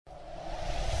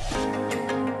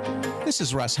This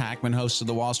is Russ Hackman, host of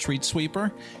the Wall Street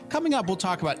Sweeper. Coming up, we'll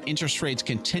talk about interest rates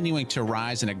continuing to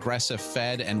rise, an aggressive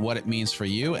Fed, and what it means for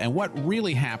you, and what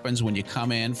really happens when you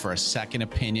come in for a second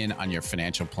opinion on your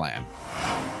financial plan.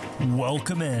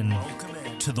 Welcome in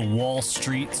to the Wall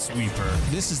Street Sweeper.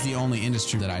 This is the only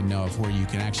industry that I know of where you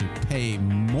can actually pay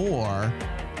more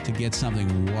to get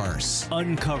something worse.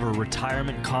 Uncover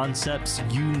retirement concepts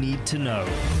you need to know.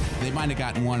 They might have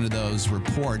gotten one of those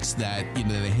reports that, they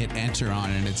hit enter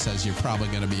on and it says you're probably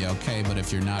going to be okay, but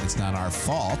if you're not, it's not our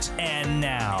fault. And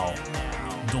now,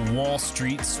 the Wall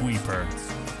Street Sweeper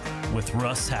with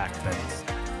Russ Hackman.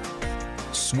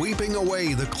 Sweeping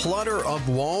away the clutter of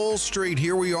Wall Street.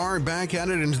 Here we are back at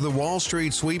it into the Wall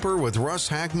Street Sweeper with Russ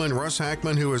Hackman. Russ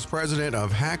Hackman, who is president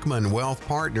of Hackman Wealth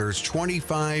Partners,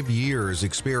 25 years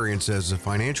experience as a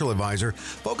financial advisor,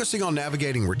 focusing on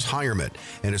navigating retirement,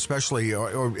 and especially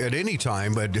or at any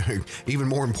time, but even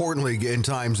more importantly, in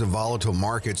times of volatile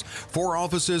markets. 4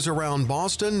 offices around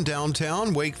Boston,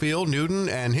 downtown, Wakefield, Newton,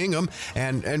 and Hingham.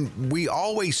 And we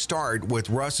always start with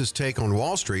Russ's take on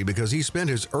Wall Street because he spent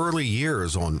his early years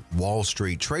on Wall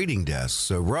Street trading desks.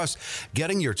 So, Russ,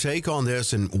 getting your take on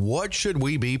this, and what should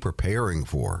we be preparing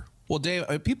for? Well, Dave,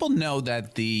 people know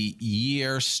that the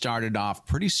year started off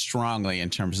pretty strongly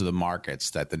in terms of the markets,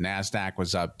 that the NASDAQ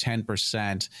was up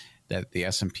 10%, that the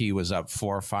S&P was up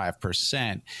 4 or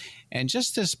 5%. And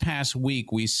just this past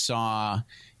week, we saw,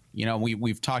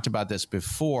 we've talked about this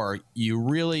before, you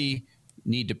really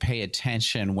need to pay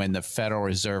attention when the Federal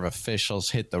Reserve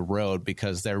officials hit the road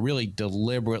because they're really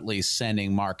deliberately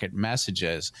sending market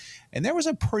messages. And there was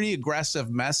a pretty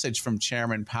aggressive message from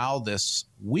Chairman Powell this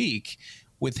week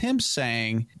with him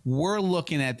saying, we're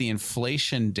looking at the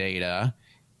inflation data,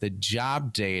 the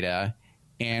job data,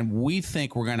 and we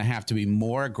think we're going to have to be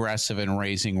more aggressive in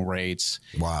raising rates.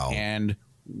 Wow. And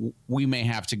we may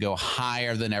have to go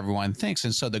higher than everyone thinks.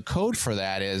 And so the code for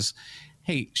that is,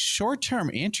 hey,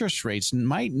 short-term interest rates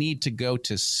might need to go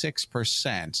to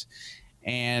 6%.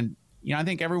 And, I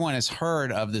think everyone has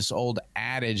heard of this old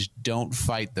adage, don't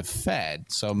fight the Fed.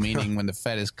 So meaning when the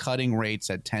Fed is cutting rates,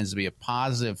 that tends to be a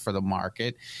positive for the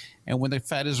market. And when the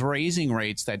Fed is raising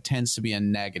rates, that tends to be a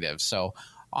negative. So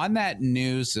on that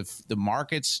news, if the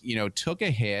markets, took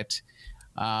a hit,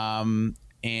 I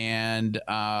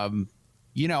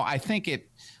think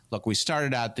look, we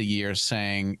started out the year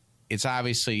saying, it's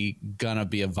obviously going to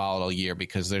be a volatile year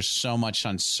because there's so much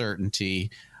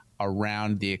uncertainty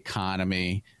around the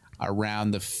economy,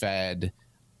 around the Fed,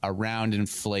 around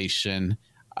inflation,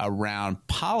 around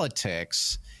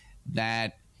politics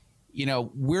that,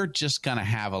 we're just going to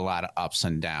have a lot of ups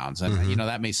and downs. And,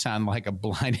 that may sound like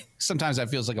sometimes that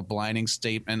feels like a blinding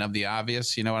statement of the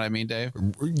obvious. You know what I mean, Dave?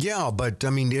 Yeah, but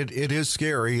it is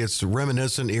scary. It's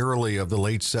reminiscent eerily of the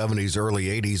late 70s, early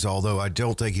 80s, although I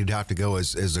don't think you'd have to go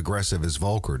as aggressive as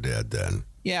Volcker did then.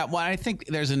 Yeah, well, I think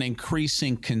there's an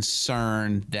increasing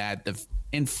concern that the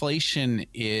inflation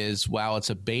is, while it's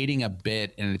abating a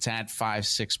bit and it's at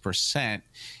 5-6%,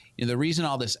 the reason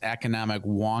all this economic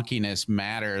wonkiness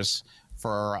matters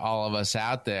for all of us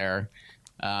out there,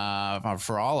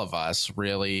 for all of us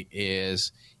really,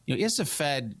 is the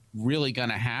Fed really going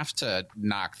to have to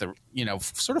knock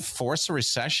sort of force a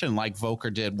recession like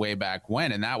Volcker did way back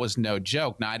when? And that was no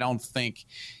joke. Now, I don't think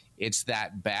it's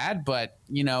that bad, but,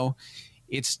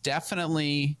 it's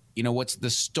definitely, what's the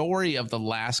story of the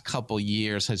last couple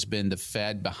years has been the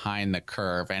Fed behind the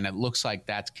curve, and it looks like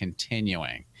that's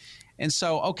continuing. And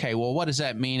so, okay, well, what does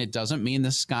that mean? It doesn't mean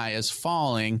the sky is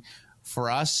falling.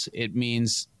 For us, it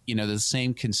means, the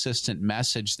same consistent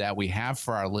message that we have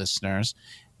for our listeners,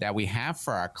 that we have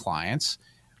for our clients,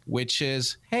 which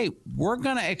is, hey, we're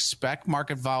going to expect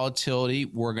market volatility.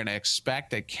 We're going to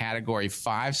expect that Category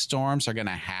 5 storms are going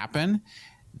to happen,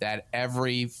 that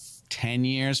every 10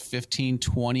 years, 15,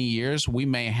 20 years, we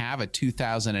may have a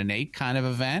 2008 kind of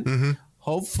event. Mm-hmm.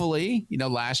 Hopefully,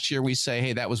 last year we say,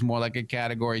 hey, that was more like a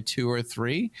Category 2 or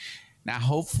 3. Now,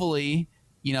 hopefully,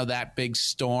 that big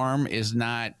storm is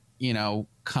not,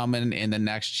 coming in the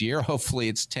next year. Hopefully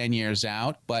it's 10 years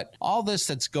out. But all this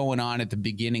that's going on at the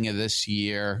beginning of this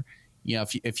year,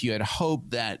 if you had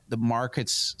hoped that the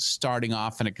market's starting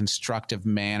off in a constructive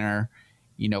manner,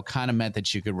 kind of meant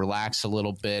that you could relax a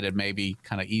little bit and maybe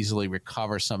kind of easily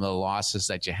recover some of the losses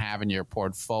that you have in your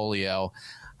portfolio.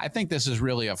 I think this is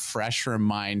really a fresh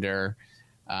reminder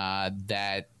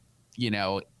that,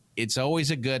 it's always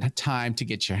a good time to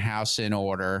get your house in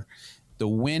order. The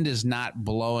wind is not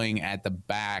blowing at the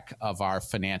back of our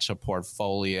financial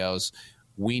portfolios.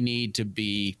 We need to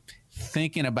be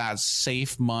thinking about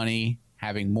safe money,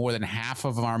 having more than half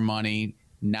of our money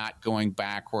not going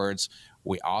backwards.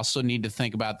 We also need to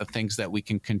think about the things that we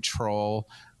can control,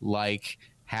 like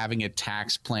having a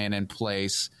tax plan in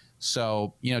place.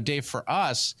 So, Dave, for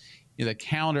us, the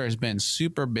calendar has been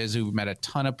super busy. We've met a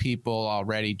ton of people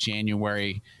already,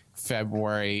 January,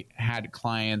 February, had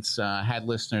clients, had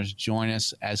listeners join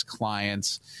us as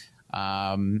clients,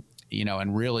 and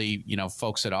really,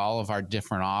 folks at all of our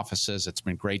different offices. It's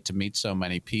been great to meet so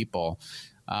many people.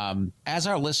 As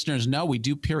our listeners know, we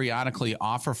do periodically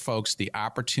offer folks the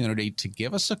opportunity to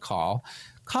give us a call,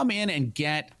 come in and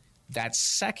get that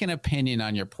second opinion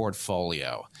on your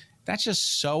portfolio. That's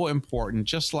just so important.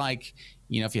 Just like,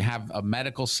 if you have a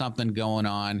medical something going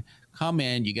on, come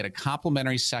in, you get a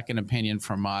complimentary second opinion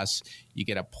from us. You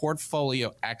get a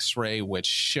portfolio x-ray, which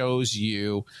shows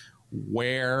you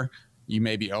where you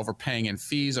may be overpaying in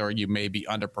fees or you may be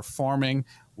underperforming.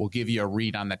 We'll give you a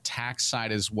read on the tax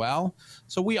side as well.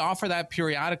 So we offer that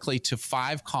periodically to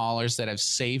 5 callers that have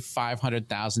saved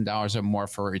 $500,000 or more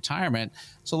for retirement.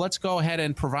 So let's go ahead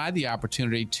and provide the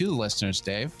opportunity to the listeners,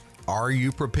 Dave. Are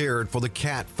you prepared for the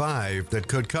Cat 5 that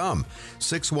could come?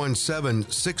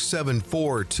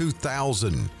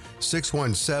 617-674-2000.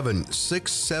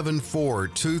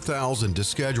 617-674-2000 to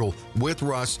schedule with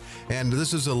Russ. And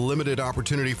this is a limited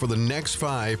opportunity for the next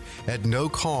 5 at no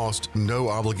cost, no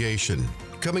obligation.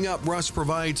 Coming up, Russ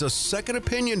provides a second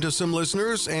opinion to some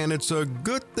listeners, and it's a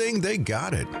good thing they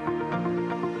got it.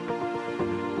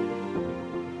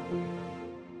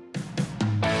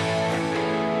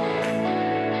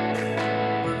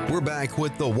 We're back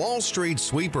with the Wall Street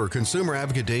Sweeper, consumer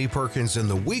advocate Dave Perkins, and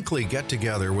the weekly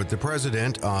get-together with the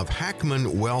president of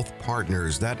Hackman Wealth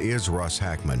Partners. That is Russ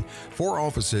Hackman. 4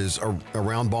 offices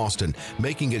around Boston,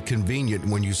 making it convenient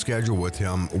when you schedule with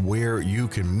him where you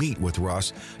can meet with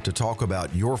Russ to talk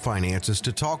about your finances,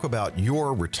 to talk about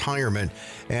your retirement.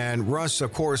 And Russ,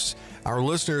 of course, our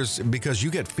listeners, because you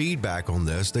get feedback on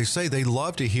this, they say they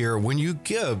love to hear when you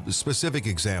give specific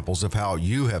examples of how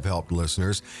you have helped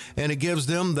listeners, and it gives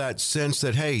them that sense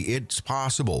that, hey, it's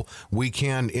possible. We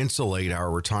can insulate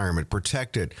our retirement,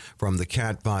 protect it from the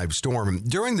Cat 5 storm.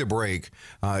 During the break,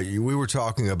 we were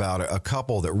talking about a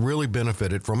couple that really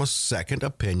benefited from a second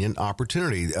opinion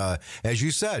opportunity. As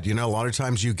you said, a lot of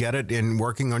times you get it in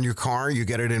working on your car, you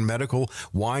get it in medical.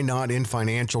 Why not in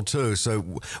financial too? So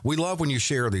we love when you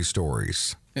share these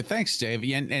stories. Thanks, Dave.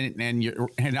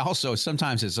 And also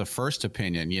sometimes it's a first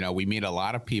opinion. We meet a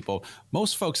lot of people.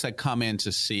 Most folks that come in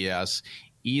to see us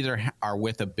either are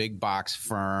with a big box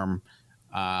firm,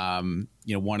 one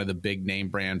of the big name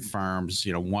brand firms,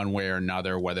 one way or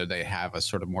another, whether they have a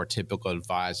sort of more typical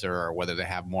advisor or whether they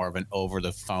have more of an over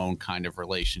the phone kind of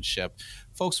relationship.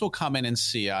 Folks will come in and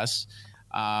see us,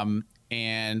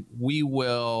 and we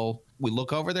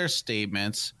look over their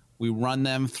statements. We run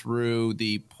them through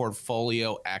the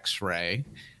portfolio x-ray.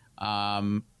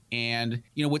 And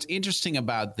what's interesting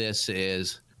about this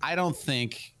is I don't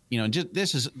think,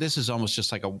 this is almost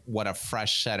just like what a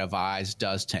fresh set of eyes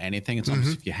does to anything. It's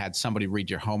almost if you had somebody read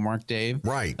your homework, Dave.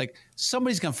 Right. Like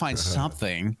somebody's going to find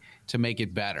something to make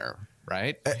it better,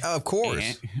 right? Of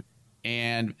course.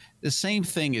 And the same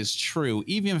thing is true.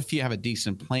 Even if you have a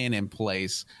decent plan in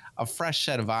place, a fresh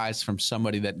set of eyes from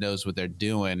somebody that knows what they're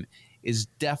doing is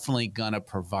definitely going to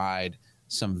provide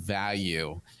some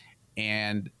value.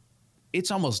 And it's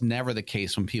almost never the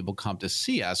case when people come to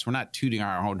see us. We're not tooting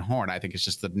our own horn. I think it's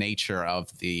just the nature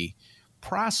of the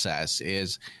process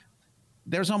is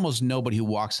there's almost nobody who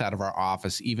walks out of our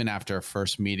office, even after a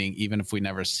first meeting, even if we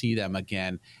never see them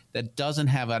again, that doesn't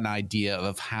have an idea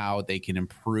of how they can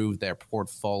improve their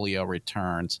portfolio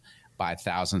returns by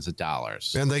thousands of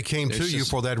dollars. And they came to you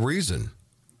for that reason.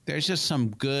 There's just some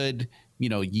good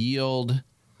yield, I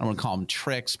don't want to call them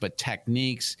tricks, but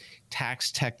techniques,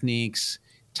 tax techniques,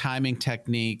 timing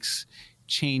techniques,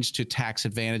 change to tax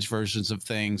advantage versions of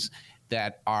things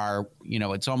that are,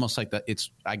 it's almost like it's,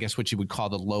 I guess, what you would call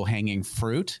the low hanging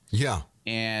fruit. Yeah.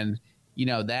 And,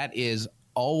 that is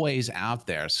always out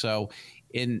there. So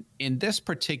in this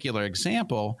particular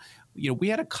example, we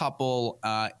had a couple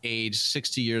age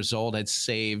 60 years old had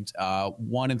saved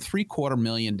 $1.75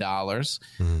 million.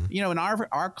 And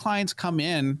our clients come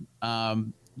in,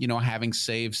 having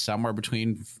saved somewhere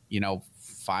between,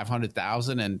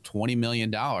 $500,000 and $20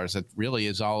 million. It really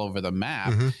is all over the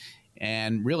map.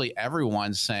 And really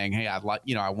everyone's saying, hey, I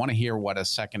want to hear what a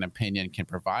second opinion can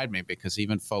provide me, because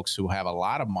even folks who have a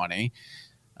lot of money,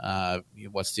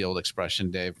 what's the old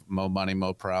expression, Dave? Mo money,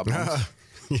 mo problems.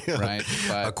 Yeah. Right.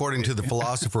 But, according to the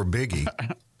philosopher Biggie.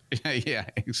 Yeah,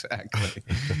 exactly.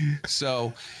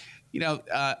 So,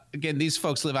 Again, these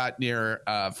folks live out near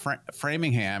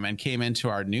Framingham and came into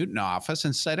our Newton office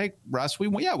and said, "Hey, Russ, we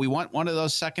want one of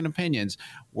those second opinions.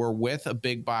 We're with a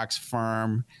big box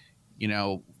firm.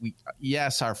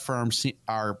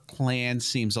 Our plan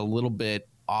seems a little bit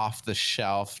off the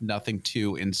shelf, nothing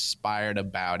too inspired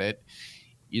about it."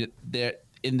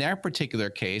 In their particular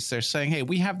case, they're saying, "Hey,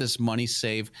 we have this money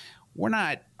saved. We're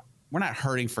not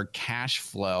hurting for cash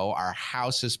flow. Our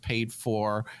house is paid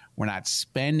for. We're not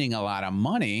spending a lot of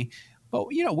money, but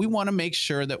we want to make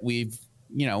sure that we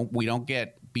don't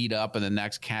get beat up in the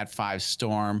next Cat 5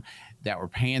 storm, that we're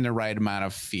paying the right amount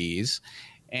of fees."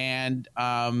 And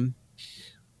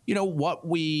what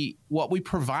we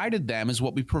provided them is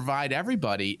what we provide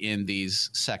everybody in these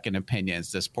second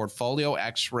opinions: this portfolio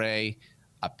X-ray,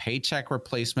 a paycheck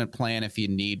replacement plan if you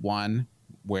need one.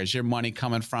 Where's your money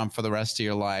coming from for the rest of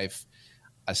your life?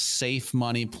 A safe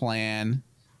money plan.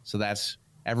 So that's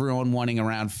everyone wanting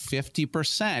around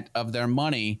 50% of their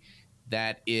money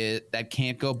that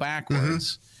can't go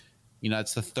backwards. Mm-hmm.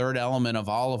 It's the third element of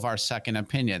all of our second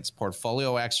opinions: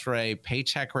 portfolio X-ray,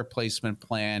 paycheck replacement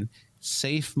plan,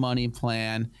 safe money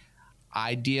plan,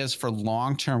 ideas for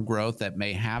long-term growth that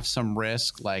may have some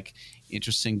risk, like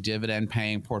interesting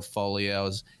dividend-paying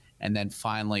portfolios, and then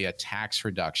finally a tax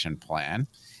reduction plan.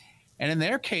 And in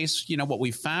their case, what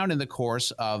we found in the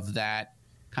course of that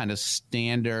kind of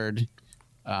standard,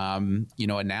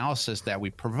 analysis that we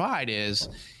provide is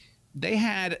they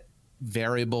had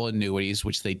variable annuities,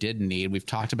 which they didn't need. We've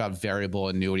talked about variable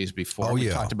annuities before.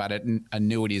 We've talked about it in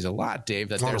annuities a lot, Dave,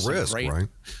 that there's some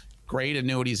great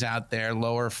annuities out there,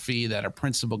 lower fee that are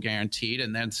principal guaranteed,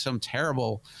 and then some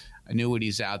terrible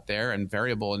annuities out there, and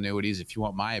variable annuities, if you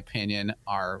want my opinion,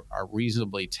 are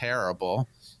reasonably terrible.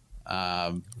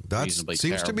 That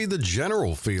seems to be the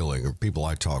general feeling of people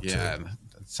I talk to. Yeah,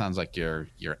 it sounds like your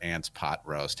aunt's pot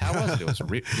roast. How was it? It was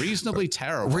reasonably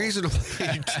terrible. Reasonably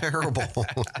terrible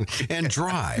and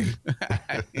dry.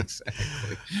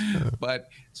 Exactly. But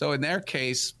so in their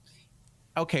case,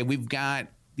 okay, we've got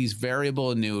these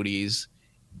variable annuities.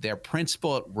 They're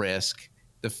principal at risk.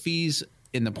 The fees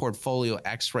in the portfolio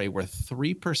X-ray were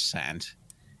 3%,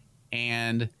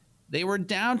 and they were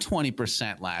down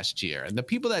 20% last year. And the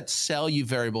people that sell you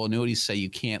variable annuities say you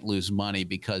can't lose money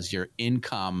because your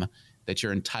income that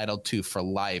you're entitled to for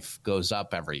life goes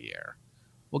up every year.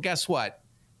 Well, guess what?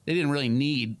 They didn't really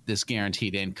need this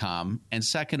guaranteed income. And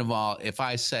second of all, if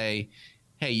I say,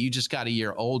 hey, you just got a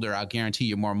year older, I'll guarantee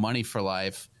you more money for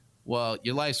life. Well,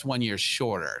 your life's 1 year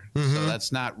shorter. Mm-hmm. So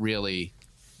that's not really,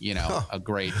 a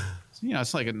great,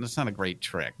 it's not a great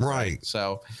trick. Right.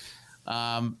 So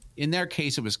in their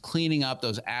case, it was cleaning up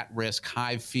those at-risk,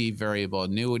 high-fee variable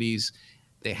annuities.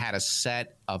 They had a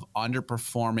set of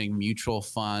underperforming mutual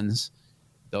funds.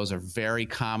 Those are very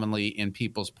commonly in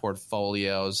people's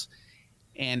portfolios.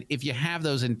 And if you have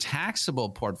those in taxable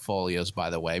portfolios, by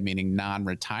the way, meaning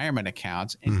non-retirement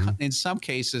accounts, in some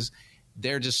cases,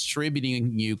 they're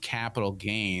distributing you capital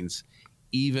gains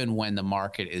even when the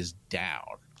market is down,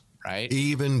 right?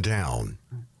 Even down.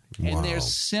 And Wow. There's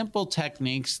simple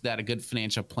techniques that a good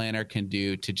financial planner can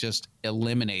do to just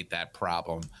eliminate that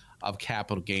problem of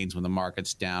capital gains when the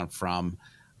market's down from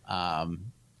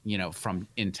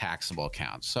intaxable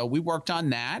accounts. So we worked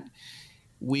on that.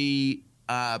 We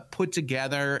put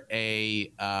together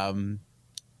a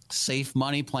safe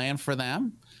money plan for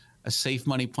them, a safe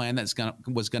money plan that's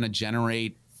was going to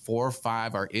generate 4 or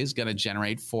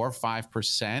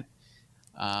 5%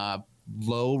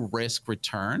 low risk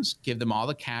returns, give them all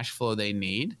the cash flow they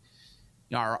need.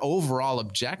 Our overall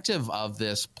objective of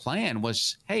this plan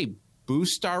was, hey,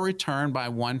 boost our return by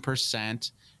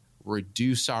 1%,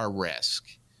 reduce our risk.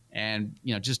 And,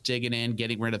 just digging in,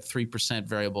 getting rid of 3%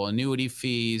 variable annuity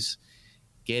fees,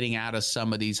 getting out of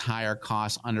some of these higher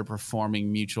cost underperforming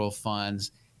mutual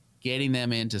funds, getting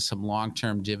them into some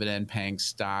long-term dividend paying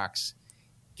stocks,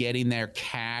 getting their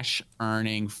cash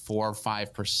earning 4 or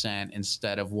 5%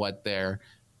 instead of what their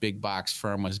big box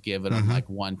firm was giving them, like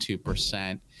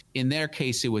 1-2%. In their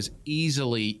case, it was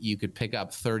easily, you could pick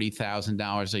up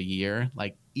 $30,000 a year,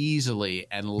 like easily,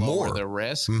 and lower the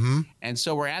risk. And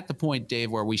so we're at the point,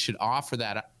 Dave, where we should offer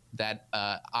that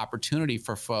opportunity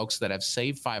for folks that have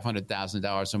saved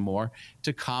 $500,000 or more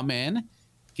to come in,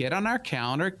 get on our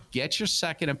calendar, get your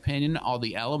second opinion, all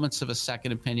the elements of a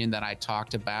second opinion that I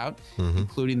talked about,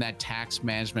 including that tax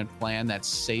management plan, that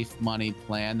safe money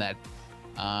plan, that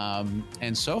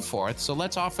and so forth. So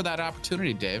let's offer that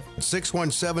opportunity, Dave.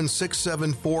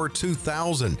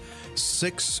 617-674-2000.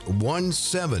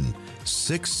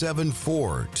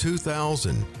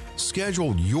 617-674-2000.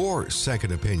 Schedule your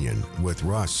second opinion with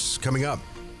Russ. Coming up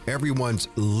everyone's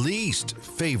least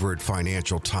favorite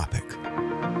financial topic.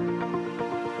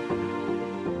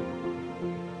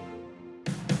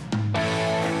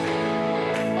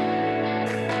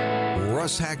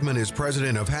 Russ Hackmann is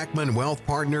president of Hackmann Wealth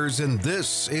Partners, and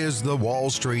this is the Wall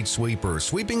Street Sweeper,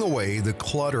 sweeping away the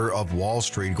clutter of Wall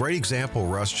Street. Great example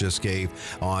Russ just gave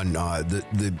on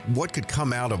the what could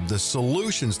come out of the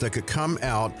solutions that could come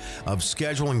out of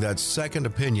scheduling that second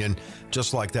opinion,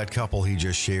 just like that couple he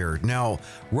just shared. Now,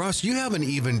 Russ, you haven't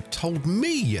even told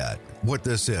me yet what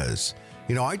this is.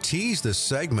 You know, I teased this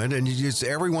segment, and it's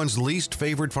everyone's least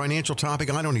favorite financial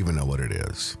topic. I don't even know what it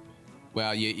is.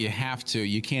 Well, you have to.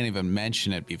 You can't even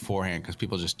mention it beforehand because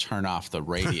people just turn off the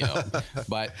radio.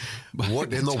 but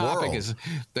what in the world?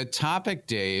 The topic,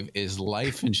 Dave, is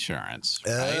life insurance.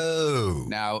 Right? Oh.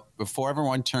 Now, before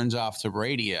everyone turns off the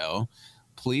radio,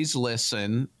 please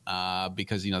listen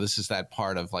because, you know, this is that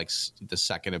part of like the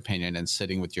second opinion and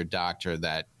sitting with your doctor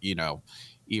that, you know,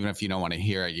 even if you don't want to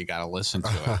hear it, you got to listen to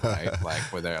it, right? Like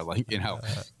where they're like, you know,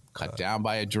 cut down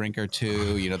by a drink or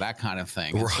two, you know, that kind of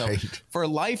thing. And right. So for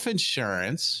life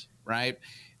insurance, right,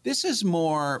 this is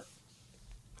more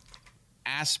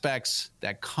aspects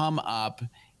that come up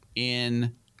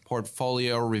in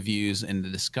portfolio reviews and the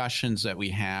discussions that we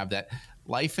have that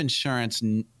life insurance,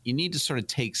 you need to sort of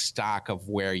take stock of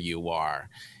where you are.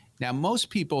 Now, most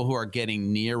people who are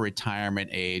getting near retirement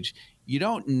age, you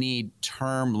don't need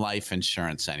term life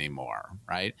insurance anymore,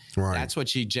 right? Right. That's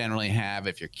what you generally have.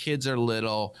 If your kids are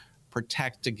little,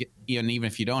 and even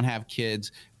if you don't have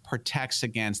kids, protects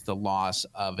against the loss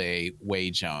of a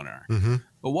wage owner. Mm-hmm.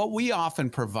 But what we often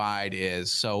provide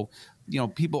is, so, you know,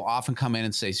 people often come in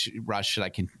and say, Russ, should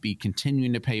I be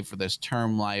continuing to pay for this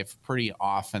term life? Pretty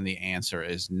often the answer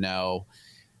is no.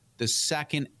 The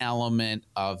second element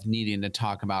of needing to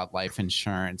talk about life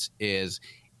insurance is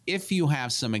if you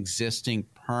have some existing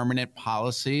permanent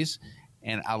policies,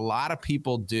 and a lot of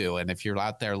people do, and if you're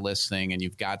out there listening and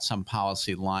you've got some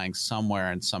policy lying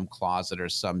somewhere in some closet or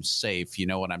some safe, you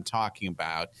know what I'm talking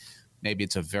about. Maybe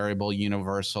it's a variable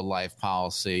universal life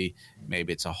policy.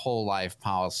 Maybe it's a whole life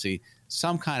policy,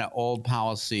 some kind of old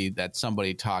policy that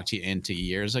somebody talked you into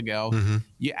years ago. Mm-hmm.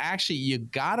 You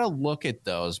got to look at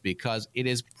those because it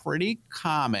is pretty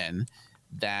common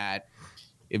that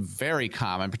very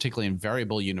common, particularly in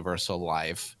variable universal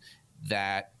life,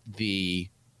 that the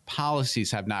policies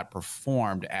have not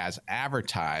performed as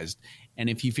advertised. And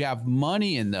if you have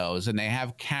money in those and they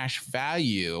have cash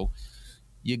value,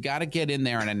 you got to get in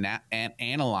there and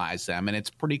analyze them. And it's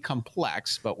pretty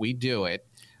complex, but we do it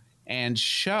and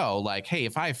show like, hey,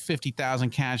 if I have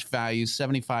 $50,000 cash value,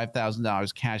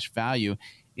 $75,000 cash value,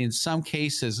 in some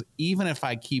cases, even if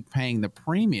I keep paying the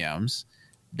premiums,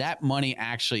 that money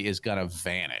actually is going to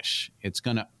vanish.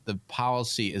 The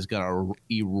policy is going to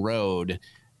erode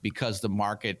because the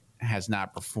market has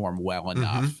not performed well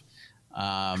enough.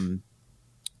 Mm-hmm.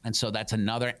 And so that's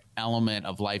another element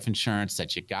of life insurance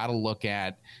that you got to look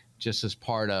at just as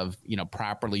part of, you know,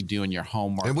 properly doing your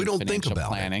homework. And we don't think about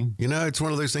planning. It. You know, it's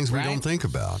one of those things we don't think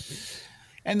about.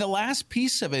 And the last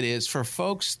piece of it is for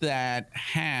folks that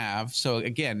have, so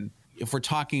again, if we're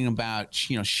talking about,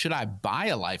 you know, should I buy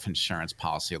a life insurance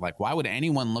policy? Like, why would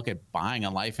anyone look at buying a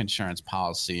life insurance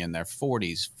policy in their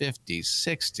 40s, 50s,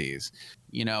 60s?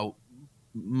 You know,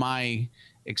 my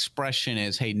expression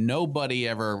is, hey, nobody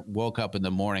ever woke up in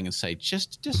the morning and say,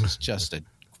 this is just a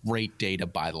great day to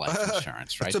buy life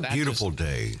insurance, right? It's a beautiful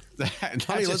day.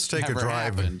 Honey, let's take a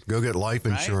drive and go get life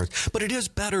insurance. Right? But it is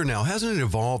better now. Hasn't it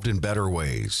evolved in better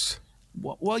ways?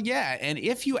 Well, yeah. And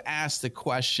if you ask the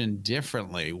question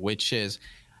differently, which is,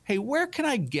 hey, where can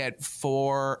I get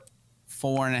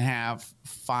 4.5%,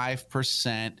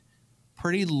 5%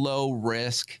 pretty low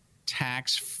risk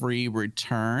tax-free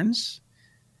returns?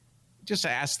 Just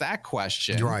ask that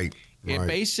question. Right. It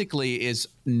basically is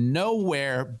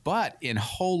nowhere but in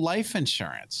whole life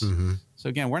insurance. Mm-hmm. So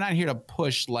again, we're not here to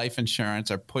push life insurance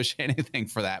or push anything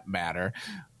for that matter,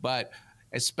 but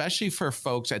especially for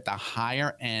folks at the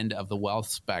higher end of the wealth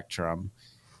spectrum,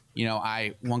 you know,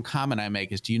 one comment I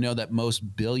make is, do you know that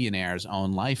most billionaires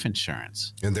own life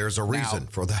insurance? And there's a reason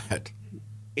for that.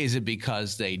 Is it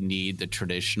because they need the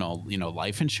traditional, you know,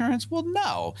 life insurance? Well,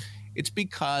 no. It's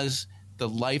because the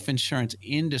life insurance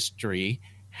industry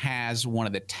has one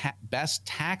of the best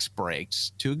tax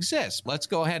breaks to exist. Let's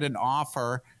go ahead and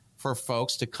offer for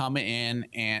folks to come in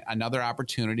and another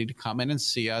opportunity to come in and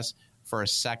see us for a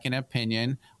second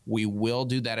opinion. We will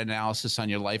do that analysis on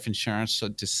your life insurance so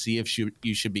to see if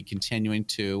you should be continuing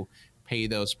to pay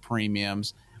those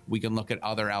premiums. We can look at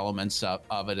other elements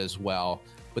of it as well.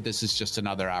 But this is just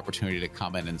another opportunity to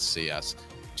come in and see us.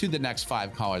 to the next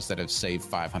 5 callers that have saved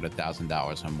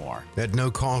 $500,000 or more. At no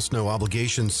cost, no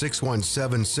obligation,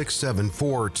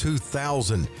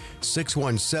 617-674-2000.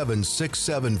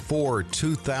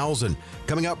 617-674-2000.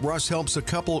 Coming up, Russ helps a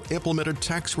couple implement a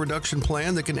tax reduction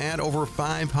plan that can add over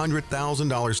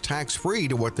 $500,000 tax-free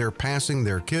to what they're passing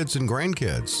their kids and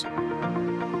grandkids.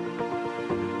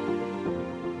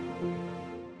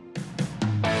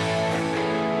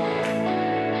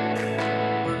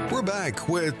 Back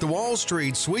with the Wall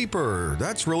Street Sweeper.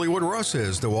 That's really what Russ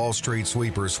is, the Wall Street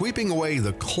Sweeper, sweeping away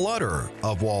the clutter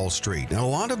of Wall Street. Now, a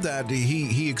lot of that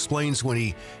he explains when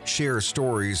he shares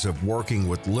stories of working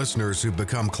with listeners who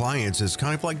become clients is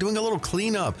kind of like doing a little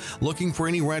cleanup, looking for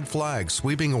any red flags,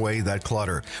 sweeping away that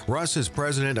clutter. Russ is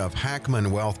president of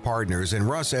Hackman Wealth Partners, and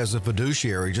Russ, as a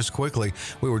fiduciary, just quickly,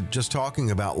 we were just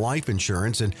talking about life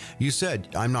insurance, and you said,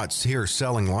 I'm not here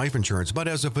selling life insurance, but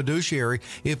as a fiduciary,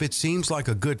 if it seems like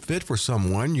a good fit for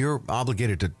someone, you're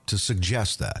obligated to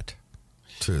suggest that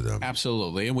to them.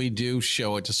 Absolutely. And we do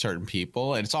show it to certain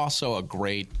people. And it's also a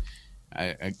great,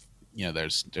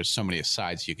 there's so many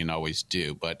asides you can always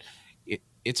do, but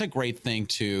it's a great thing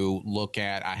to look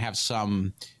at. I have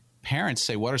some parents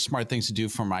say, what are smart things to do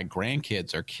for my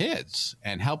grandkids or kids,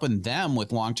 and helping them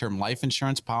with long-term life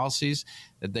insurance policies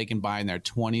that they can buy in their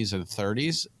 20s and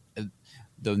 30s.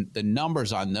 The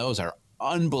numbers on those are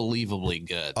unbelievably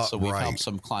good. So we've helped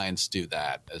some clients do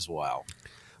that as well.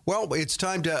 Well, it's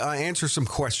time to answer some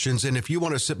questions. And if you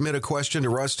want to submit a question to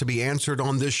Russ to be answered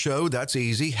on this show, that's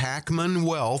easy.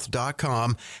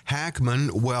 HackmanWealth.com.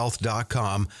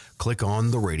 HackmanWealth.com. Click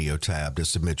on the radio tab to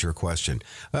submit your question.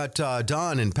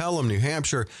 Don in Pelham, New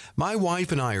Hampshire. My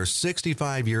wife and I are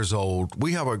 65 years old.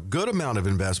 We have a good amount of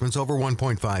investments, over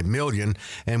 $1.5 million,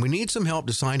 and we need some help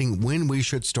deciding when we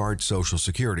should start Social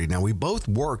Security. Now, we both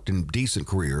worked in decent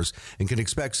careers and can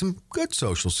expect some good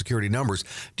Social Security numbers.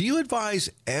 Do you advise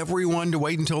everyone to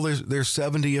wait until they're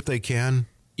 70 if they can?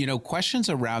 Questions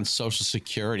around Social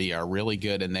Security are really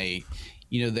good, and they,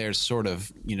 there's sort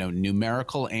of,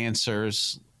 numerical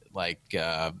answers like,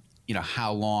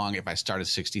 how long, if I start at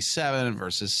 67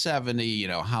 versus 70,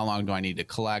 how long do I need to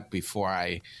collect before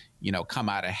I, come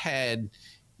out ahead,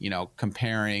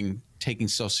 comparing taking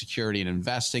Social Security and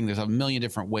investing. There's a million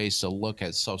different ways to look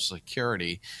at Social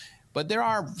Security. But there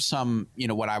are some,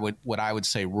 what I would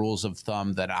say rules of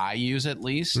thumb that I use at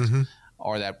least,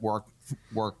 or that work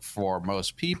for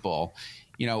most people,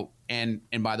 and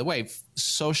by the way,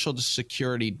 Social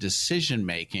Security decision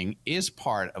making is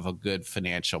part of a good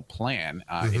financial plan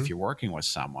if you're working with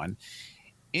someone.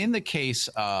 In the case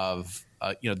of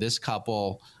this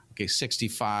couple,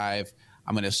 65,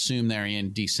 I'm going to assume they're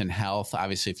in decent health.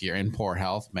 Obviously, if you're in poor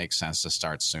health, makes sense to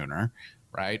start sooner,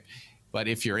 right? But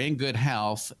if you're in good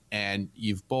health and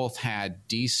you've both had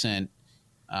decent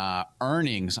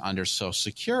earnings under Social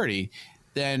Security,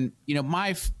 then,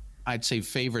 I'd say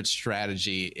favorite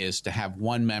strategy is to have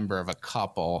one member of a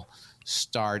couple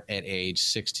start at age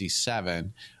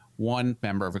 67, one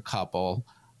member of a couple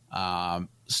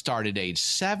start at age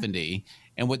 70.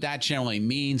 And what that generally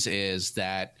means is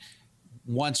that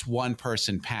once one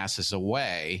person passes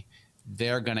away,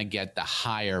 they're going to get the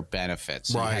higher benefits.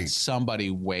 So you had somebody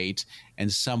wait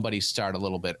and somebody start a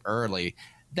little bit early.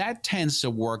 That tends to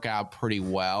work out pretty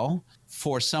well.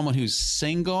 For someone who's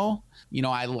single,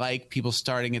 I like people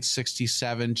starting at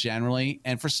 67 generally.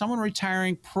 And for someone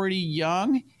retiring pretty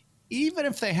young, even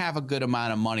if they have a good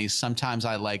amount of money, sometimes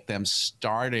I like them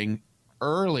starting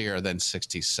earlier than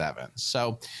 67.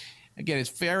 So again, it's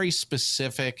very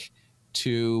specific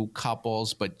to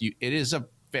couples, but it is a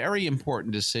very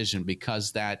important decision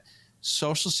because that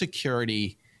Social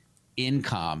Security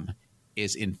income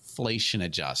is inflation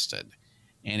adjusted,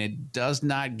 and it does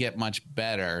not get much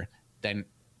better than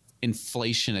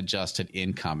inflation adjusted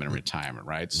income in retirement,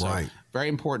 right? So very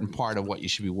important part of what you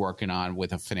should be working on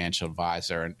with a financial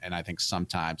advisor, and I think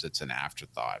sometimes it's an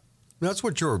afterthought. That's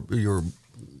what your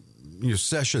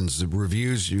sessions,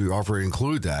 reviews you offer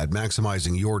include, that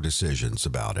maximizing your decisions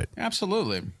about it.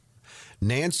 Absolutely.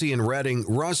 Nancy in Reading.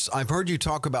 Russ, I've heard you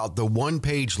talk about the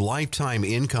one-page lifetime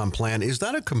income plan. Is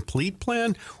that a complete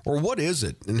plan, or what is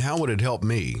it, and how would it help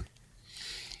me?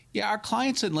 Yeah, our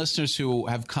clients and listeners who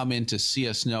have come in to see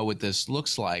us know what this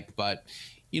looks like. But,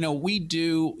 we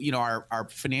do,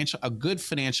 a good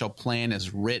financial plan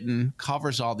is written,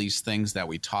 covers all these things that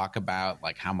we talk about,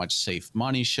 like how much safe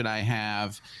money should I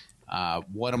have?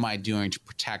 What am I doing to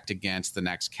protect against the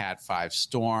next Cat 5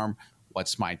 storm?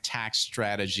 What's my tax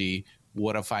strategy?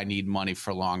 What if I need money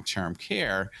for long-term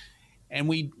care? And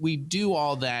we do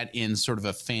all that in sort of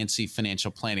a fancy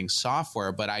financial planning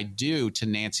software. But I do, to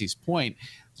Nancy's point,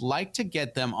 like to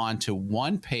get them onto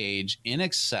one page in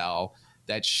Excel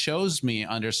that shows me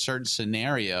under certain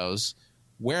scenarios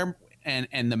where,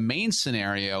 and the main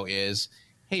scenario is,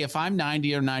 hey, if I'm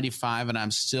 90 or 95 and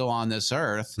I'm still on this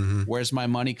earth, where's my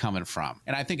money coming from?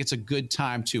 And I think it's a good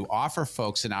time to offer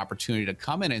folks an opportunity to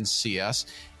come in and see us,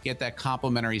 get that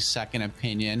complimentary second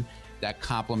opinion, that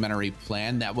complimentary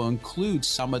plan that will include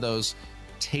some of those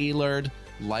tailored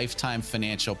lifetime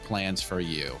financial plans for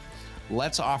you.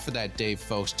 Let's offer that day,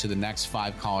 folks, to the next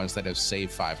 5 callers that have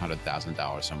saved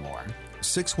 $500,000 or more.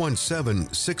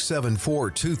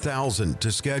 617-674-2000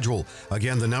 to schedule.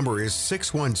 Again, the number is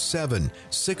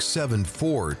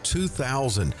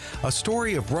 617-674-2000. A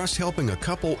story of Russ helping a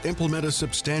couple implement a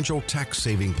substantial tax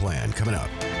saving plan coming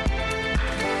up.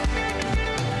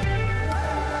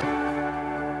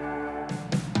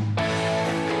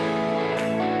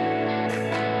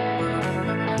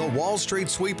 Wall Street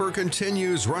Sweeper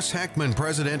continues. Russ Hackman,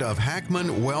 president of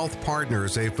Hackman Wealth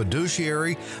Partners, a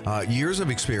fiduciary, years of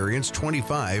experience,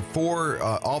 25, 4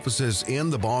 offices in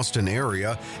the Boston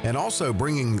area, and also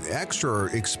bringing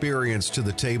extra experience to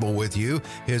the table with you.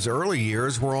 His early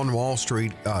years were on Wall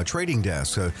Street trading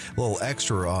desks, a little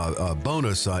extra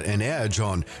bonus, an edge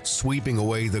on sweeping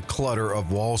away the clutter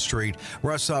of Wall Street.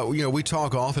 Russ, we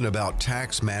talk often about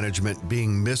tax management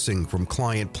being missing from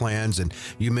client plans, and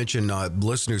you mentioned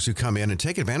listeners who come in and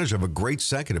take advantage of a great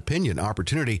second opinion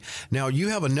opportunity. Now, you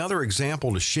have another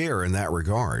example to share in that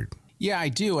regard. Yeah, I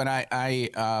do. And I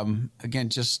again,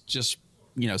 just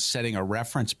setting a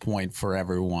reference point for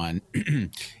everyone,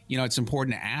 it's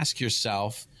important to ask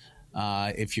yourself,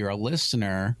 if you're a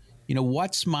listener,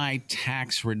 what's my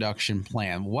tax reduction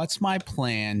plan? What's my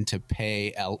plan to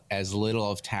pay as little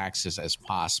of taxes as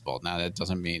possible? Now, that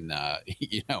doesn't mean,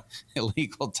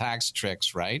 illegal tax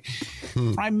tricks, right?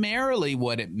 Primarily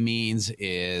what it means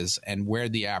is, and where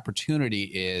the opportunity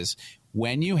is,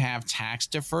 when you have tax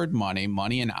deferred money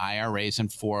in IRAs and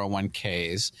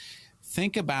 401ks,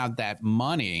 think about that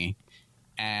money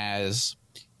as,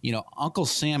 Uncle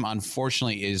Sam,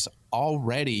 unfortunately, is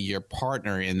already your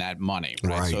partner in that money,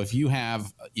 right? So if you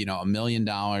have, $1 million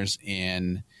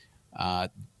in,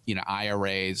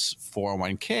 IRAs,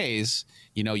 401ks,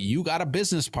 you got a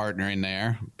business partner in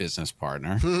there,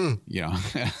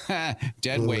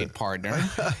 dead weight partner,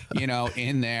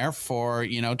 in there for,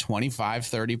 25,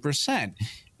 30%.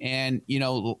 And,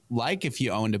 like if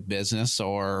you owned a business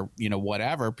or,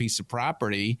 whatever piece of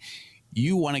property,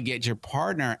 you want to get your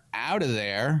partner out of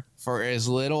there for as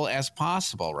little as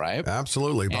possible, right?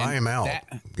 Absolutely. Buy him out.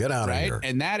 Get out of here.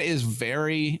 And that is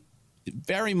very,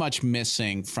 very much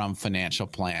missing from financial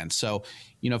plans. So,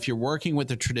 if you're working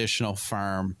with a traditional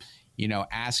firm,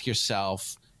 ask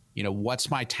yourself,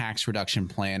 what's my tax reduction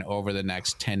plan over the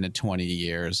next 10 to 20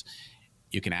 years?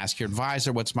 You can ask your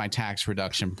advisor, what's my tax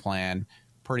reduction plan?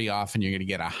 Pretty often you're going to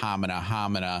get a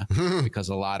homina because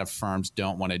a lot of firms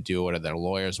don't want to do it or their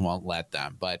lawyers won't let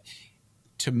them. But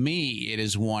to me, it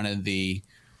is one of the,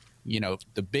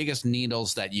 the biggest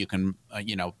needles that you can,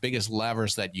 biggest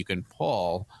levers that you can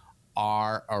pull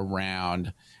are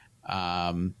around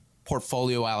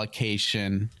portfolio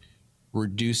allocation,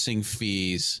 reducing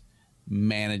fees,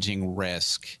 managing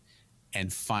risk,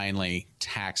 and finally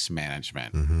tax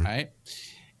management, right?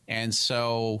 And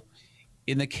so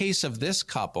in the case of this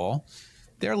couple,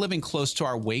 they're living close to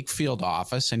our Wakefield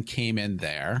office and came in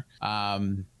there.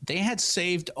 They had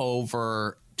saved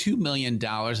over $2 million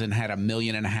and had $1.5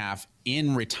 million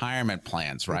in retirement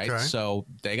plans, right? Okay. So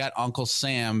they got Uncle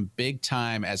Sam big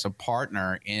time as a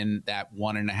partner in that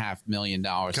 $1.5 million.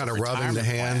 Kind of rubbing the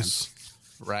hands.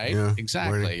 Right? Yeah,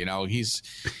 exactly.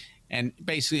 And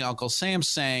basically Uncle Sam's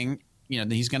saying,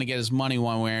 he's going to get his money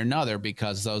one way or another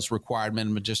because those required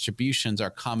minimum distributions are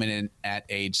coming in at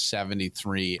age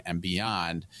 73 and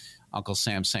beyond. Uncle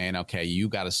Sam saying, okay, you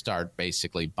got to start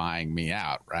basically buying me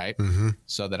out, right?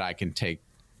 So that I can take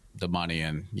the money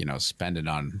and, spend it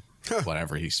on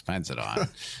whatever he spends it on.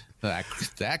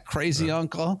 That crazy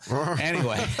uncle.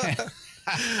 Anyway.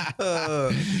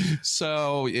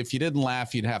 So if you didn't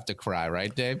laugh, you'd have to cry,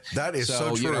 right, Dave? That is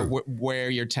so true. Where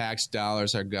your tax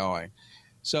dollars are going.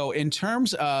 So in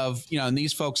terms of, and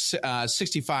these folks,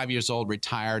 65 years old,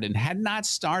 retired and had not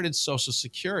started Social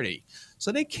Security.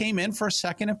 So they came in for a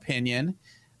second opinion.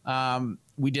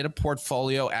 We did a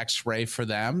portfolio x-ray for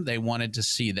them. They wanted to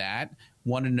see that,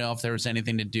 wanted to know if there was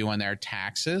anything to do on their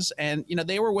taxes. And,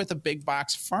 they were with a big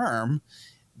box firm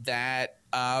that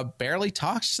barely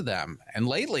talks to them. And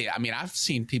lately, I've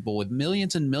seen people with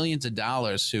millions and millions of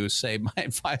dollars who say, my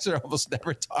advisor almost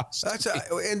never talks to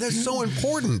me. And that's so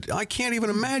important. I can't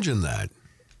even imagine that.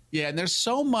 Yeah, and there's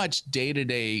so much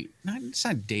day-to-day, it's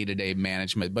not day-to-day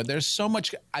management, but there's so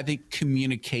much, I think,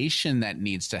 communication that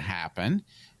needs to happen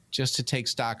just to take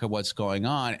stock of what's going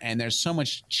on. And there's so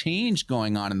much change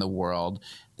going on in the world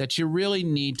that you really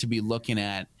need to be looking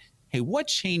at, hey, what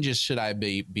changes should I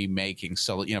be making?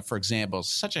 So, for example,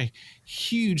 such a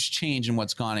huge change in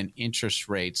what's gone in interest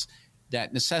rates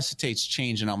that necessitates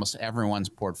change in almost everyone's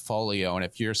portfolio. And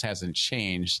if yours hasn't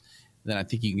changed, then I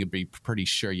think you can be pretty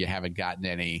sure you haven't gotten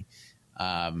any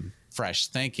fresh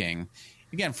thinking.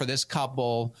 Again, for this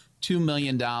couple, $2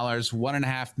 million,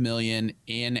 $1.5 million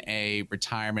in a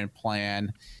retirement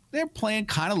plan. Their plan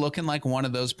kind of looking like one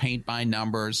of those paint by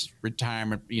numbers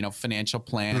retirement, financial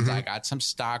plans. I got some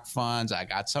stock funds. I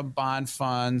got some bond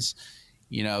funds.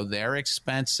 They're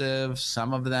expensive.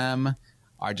 Some of them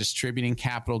are distributing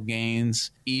capital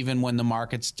gains even when the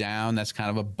market's down. That's kind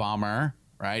of a bummer,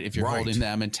 right? If you're holding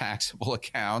them in taxable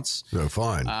accounts. No,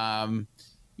 fine.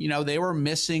 They were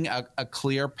missing a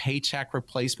clear paycheck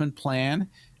replacement plan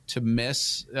to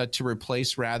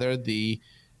replace the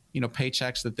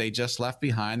paychecks that they just left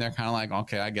behind. They're kind of like,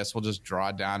 okay, I guess we'll just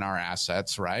draw down our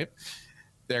assets, right?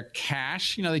 Their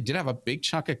cash, they did have a big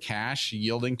chunk of cash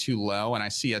yielding too low. And I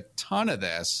see a ton of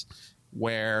this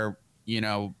where,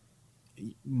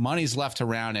 money's left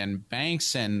around, and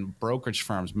banks and brokerage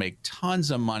firms make tons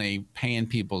of money paying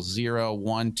people 0%,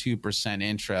 1%, 2%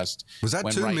 interest. Was that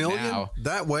 $2 million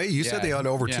that way? You said they had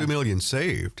over $2 million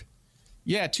saved.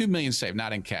 Yeah, $2 million saved,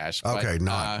 not in cash. Okay,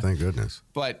 but, thank goodness.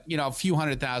 But, a few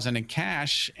 $100,000 in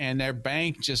cash, and their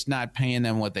bank just not paying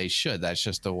them what they should. That's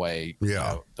just the way,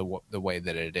 the way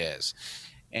that it is.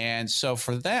 And so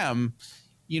for them,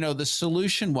 the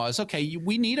solution was, okay,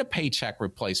 we need a paycheck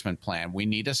replacement plan. We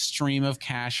need a stream of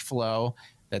cash flow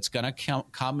that's going to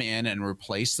come in and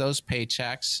replace those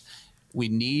paychecks. We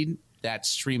need that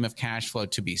stream of cash flow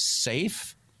to be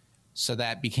safe. So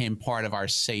that became part of our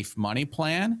safe money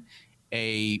plan,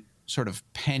 a sort of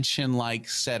pension-like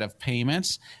set of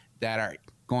payments that are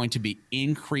going to be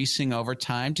increasing over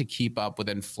time to keep up with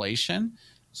inflation.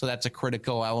 So that's a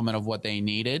critical element of what they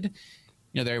needed.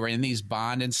 They were in these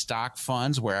bond and stock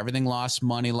funds where everything lost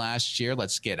money last year.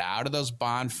 Let's get out of those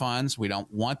bond funds. We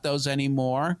don't want those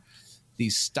anymore.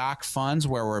 These stock funds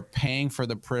where we're paying for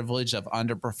the privilege of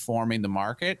underperforming the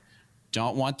market,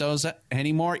 don't want those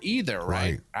anymore either,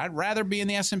 right? I'd rather be in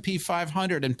the S&P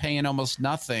 500 and paying almost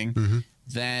nothing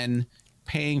than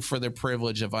paying for the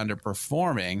privilege of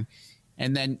underperforming.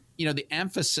 And then, the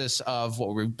emphasis of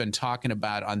what we've been talking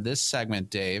about on this segment,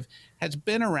 Dave, has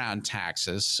been around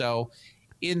taxes. So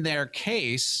in their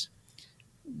case,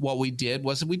 what we did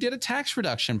was we did a tax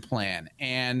reduction plan.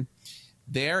 And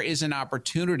there is an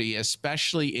opportunity,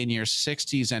 especially in your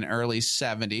 60s and early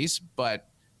 70s, but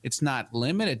it's not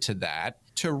limited to that,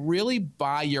 to really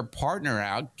buy your partner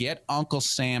out, get Uncle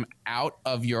Sam out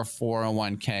of your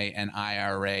 401k and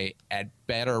IRA at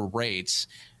better rates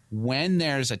when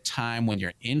there's a time when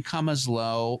your income is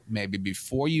low, maybe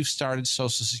before you've started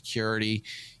Social Security.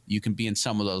 You can be in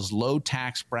some of those low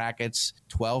tax brackets,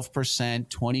 12%,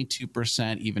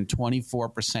 22%, even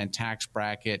 24% tax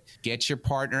bracket. Get your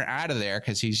partner out of there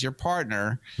because he's your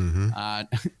partner. And buy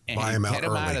him get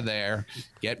him out of there.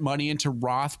 Get money into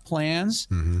Roth plans.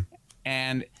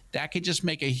 And that could just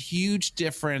make a huge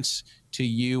difference to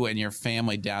you and your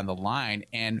family down the line.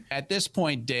 And at this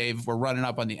point, Dave, we're running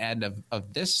up on the end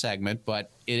of this segment,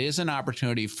 but it is an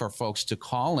opportunity for folks to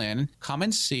call in, come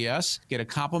and see us, get a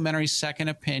complimentary second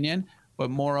opinion, but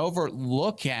moreover,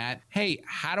 look at, hey,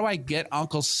 how do I get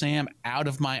Uncle Sam out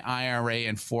of my IRA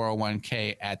and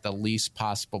 401k at the least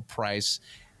possible price?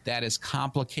 That is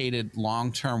complicated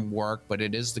long-term work, but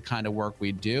it is the kind of work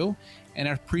we do. And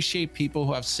I appreciate people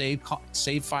who have saved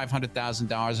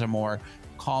 $500,000 or more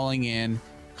calling in,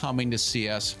 coming to see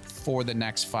us for the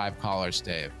next 5 callers,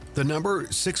 Dave. The number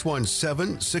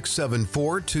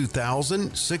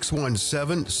 617-674-2000,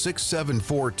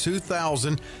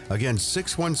 617-674-2000. Again,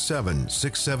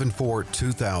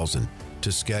 617-674-2000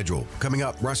 to schedule. Coming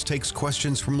up, Russ takes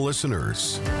questions from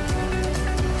listeners.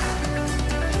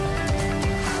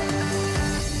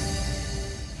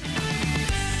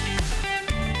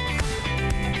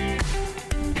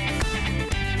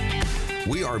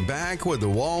 We are back with the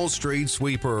Wall Street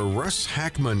Sweeper. Russ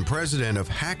Hackmann, president of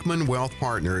Hackmann Wealth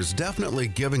Partners, definitely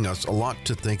giving us a lot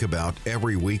to think about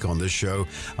every week on this show,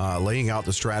 laying out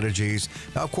the strategies.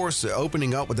 Of course,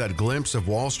 opening up with that glimpse of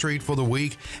Wall Street for the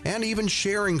week, and even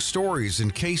sharing stories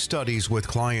and case studies with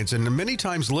clients, and many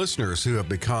times listeners who have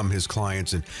become his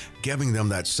clients, and giving them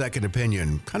that second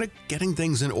opinion, kind of getting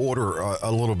things in order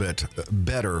a little bit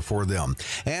better for them,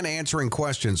 and answering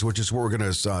questions, which is what we're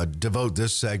going to devote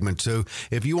this segment to.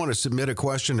 If you want to submit a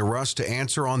question to Russ to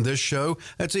answer on this show,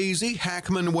 that's easy.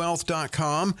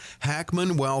 HackmanWealth.com,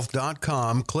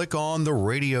 HackmanWealth.com. Click on the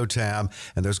radio tab,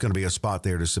 and there's going to be a spot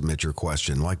there to submit your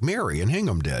question, like Mary in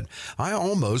Hingham did. I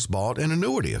almost bought an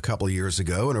annuity a couple of years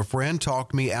ago, and a friend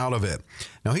talked me out of it.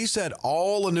 Now, he said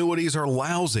all annuities are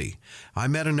lousy. I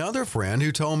met another friend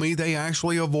who told me they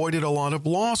actually avoided a lot of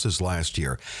losses last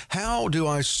year. How do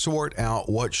I sort out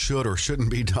what should or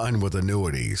shouldn't be done with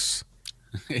annuities?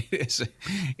 It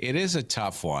is a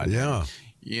tough one. Yeah.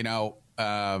 You know,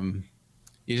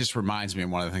 it just reminds me of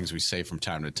one of the things we say from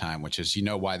time to time, which is,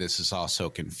 why this is all so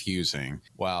confusing.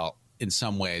 Well, in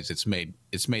some ways, it's made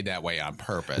that way on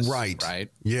purpose. Right. Right.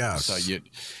 Yes. So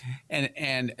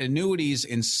and annuities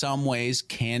in some ways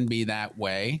can be that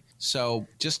way. So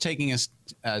just taking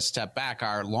a step back,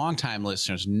 our longtime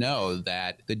listeners know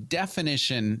that the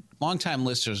definition. Longtime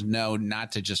listeners know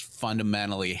not to just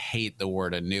fundamentally hate the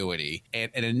word annuity. An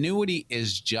annuity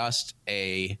is just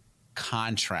a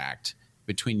contract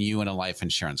between you and a life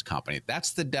insurance company.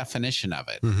 That's the definition of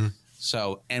it. Mm-hmm.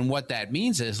 So, and what that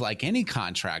means is, like any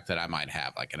contract that I might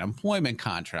have, like an employment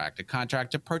contract, a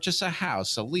contract to purchase a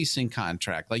house, a leasing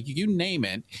contract, like you name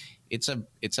it, it's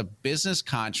a business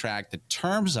contract. The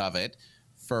terms of it,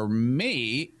 for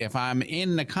me, if I'm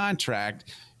in the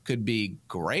contract, could be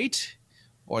great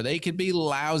or they could be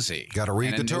lousy. Got to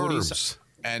read the terms.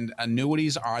 And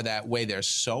annuities are that way. There's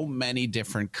so many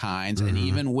different kinds, and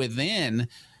even within,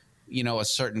 a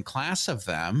certain class of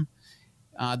them,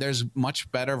 there's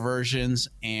much better versions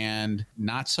and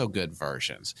not so good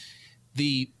versions.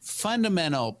 The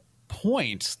fundamental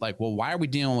point, why are we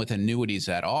dealing with annuities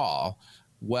at all?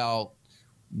 Well,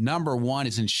 number one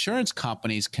is insurance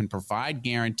companies can provide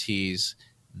guarantees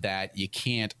that you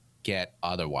can't get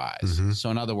otherwise. Mm-hmm.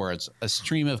 So in other words, a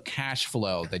stream of cash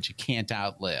flow that you can't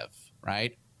outlive,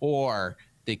 right? Or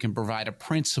they can provide a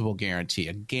principal guarantee,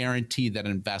 a guarantee that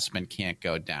investment can't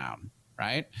go down.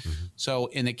 Right. Mm-hmm. So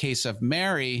in the case of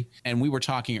Mary, and we were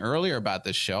talking earlier about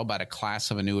this show about a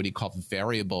class of annuity called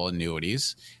variable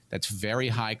annuities. That's very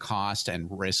high cost and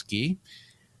risky.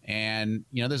 And,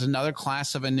 there's another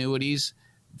class of annuities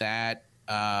that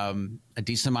a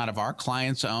decent amount of our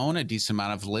clients own, a decent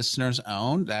amount of listeners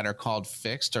own, that are called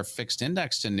fixed or fixed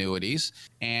indexed annuities.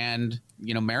 And,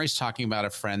 Mary's talking about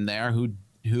a friend there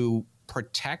who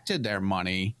protected their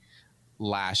money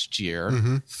last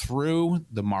year through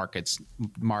the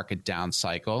market down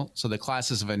cycle. So the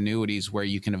classes of annuities where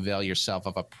you can avail yourself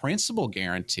of a principal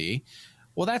guarantee,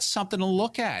 well, that's something to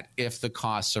look at if the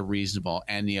costs are reasonable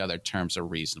and the other terms are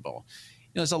reasonable.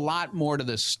 There's a lot more to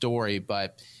this story,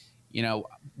 but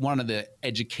one of the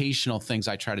educational things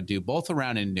I try to do both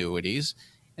around annuities,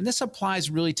 and this applies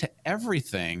really to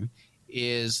everything,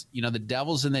 is the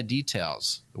devil's in the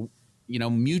details.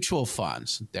 Mutual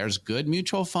funds. There's good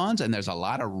mutual funds and there's a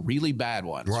lot of really bad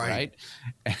ones, right?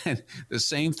 And the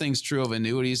same thing's true of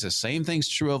annuities. The same thing's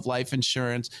true of life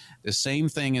insurance. The same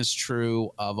thing is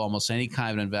true of almost any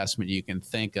kind of investment you can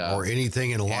think of. Or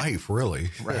anything in life, really,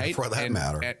 right? For that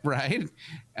matter. Right?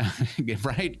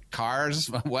 Right? Cars,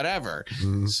 whatever.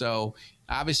 Mm-hmm. So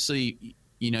obviously,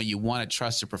 you want to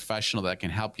trust a professional that can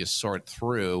help you sort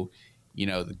through,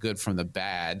 the good from the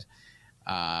bad.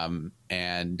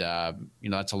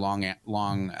 That's a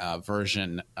long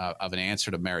version of an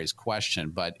answer to Mary's question,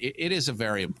 but it is a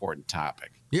very important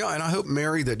topic. Yeah, and I hope,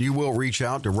 Mary, that you will reach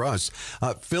out to Russ.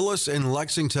 Phyllis in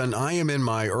Lexington, I am in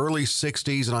my early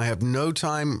 60s and I have no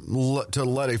time to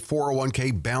let a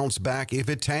 401k bounce back if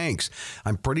it tanks.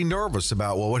 I'm pretty nervous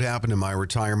about what would happen to my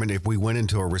retirement if we went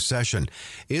into a recession.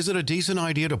 Is it a decent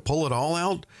idea to pull it all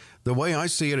out? The way I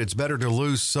see it, it's better to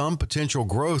lose some potential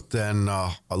growth than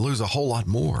lose a whole lot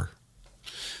more.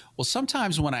 Well,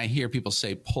 sometimes when I hear people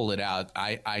say pull it out,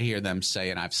 I hear them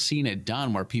say, and I've seen it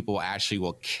done, where people actually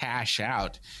will cash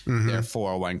out their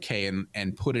 401k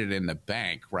and put it in the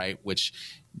bank, right? Which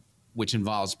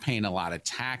involves paying a lot of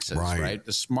taxes, right?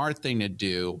 The smart thing to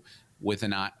do with a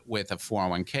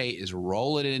 401k is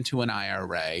roll it into an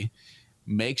IRA,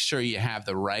 make sure you have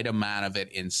the right amount of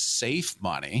it in safe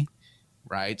money,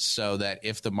 right? So that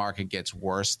if the market gets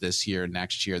worse this year,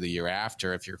 next year, the year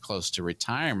after, if you're close to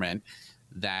retirement,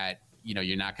 that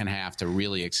you're not going to have to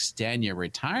really extend your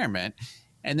retirement,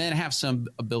 and then have some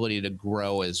ability to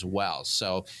grow as well.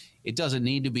 So it doesn't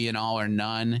need to be an all or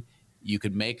none. You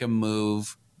could make a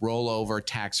move, roll over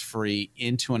tax-free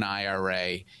into an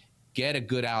IRA, get a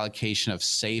good allocation of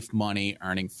safe money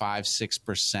earning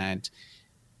 5-6%,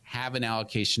 have an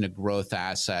allocation of growth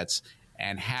assets,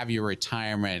 and have your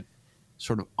retirement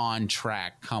sort of on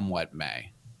track come what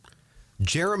may.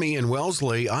 Jeremy in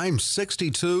Wellesley, I'm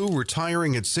 62,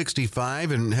 retiring at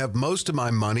 65, and have most of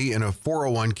my money in a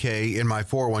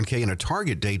 401k, in a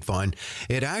target date fund.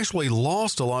 It actually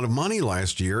lost a lot of money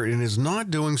last year and is not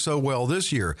doing so well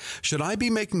this year. Should I be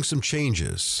making some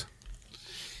changes?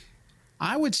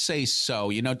 I would say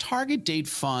so. Target date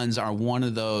funds are one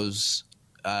of those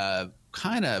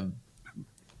kind of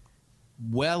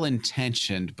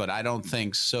well-intentioned, but I don't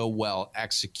think so well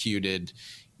executed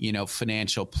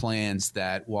financial plans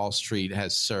that Wall Street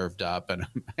has served up. And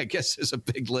I guess there's a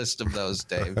big list of those,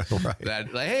 Dave, right. That,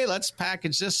 hey, let's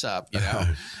package this up,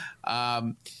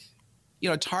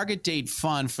 target date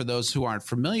fund, for those who aren't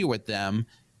familiar with them,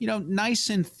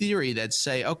 nice in theory that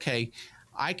say, okay,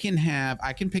 I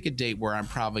can pick a date where I'm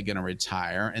probably going to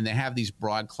retire. And they have these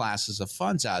broad classes of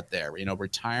funds out there,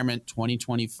 retirement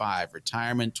 2025,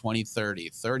 retirement 2030,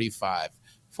 35,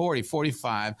 40,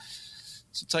 45.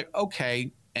 So it's like,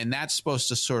 okay. And that's supposed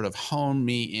to sort of hone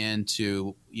me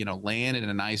into, land in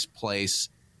a nice place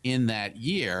in that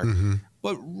year. Mm-hmm.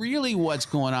 But really what's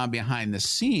going on behind the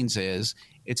scenes is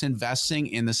it's investing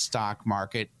in the stock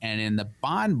market and in the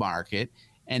bond market.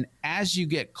 And as you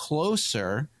get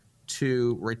closer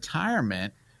to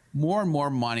retirement, more and more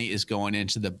money is going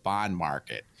into the bond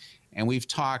market. And we've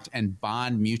talked, and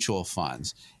bond mutual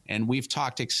funds. And we've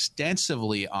talked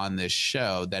extensively on this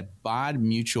show that bond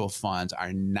mutual funds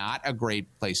are not a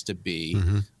great place to be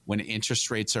when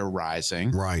interest rates are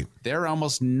rising. Right. They're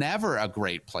almost never a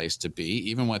great place to be,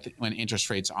 even when interest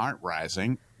rates aren't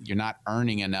rising. You're not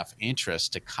earning enough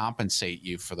interest to compensate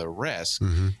you for the risk.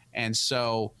 Mm-hmm. And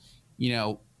so,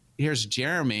 here's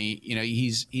Jeremy,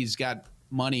 he's got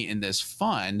money in this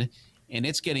fund, and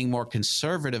it's getting more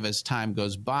conservative as time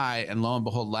goes by. And lo and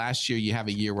behold, last year you have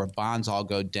a year where bonds all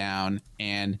go down,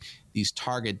 and these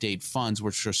target date funds,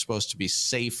 which are supposed to be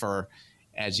safer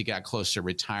as you got closer to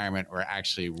retirement, are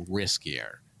actually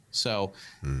riskier. So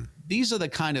these are the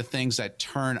kind of things that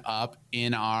turn up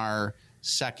in our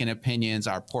second opinions,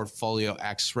 our portfolio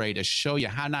X-ray, to show you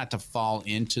how not to fall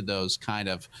into those kind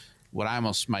of, what I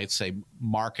almost might say,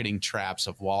 marketing traps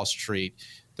of Wall Street.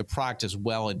 The product is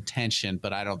well-intentioned,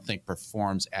 but I don't think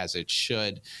performs as it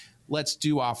should. Let's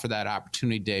offer that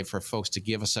opportunity, Dave, for folks to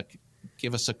give us a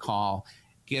call,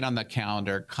 get on the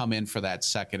calendar, come in for that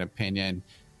second opinion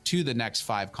to the next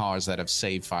 5 callers that have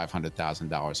saved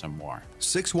 $500,000 or more.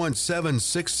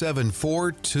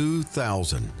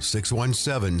 617-674-2000.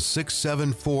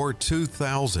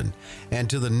 617-674-2000. And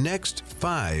to the next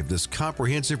 5, this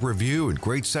comprehensive review and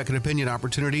great second opinion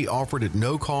opportunity offered at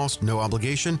no cost, no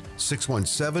obligation.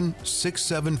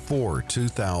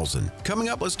 617-674-2000. Coming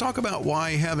up, let's talk about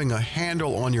why having a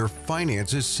handle on your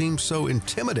finances seems so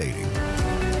intimidating.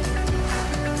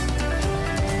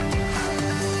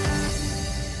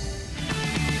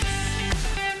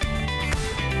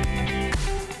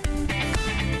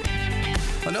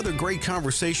 Another great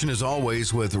conversation as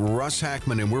always with Russ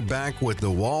Hackmann, and we're back with the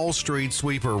Wall Street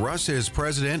Sweeper. Russ is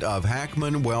president of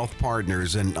Hackmann Wealth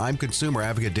Partners, and I'm consumer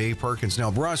advocate Dave Perkins. Now,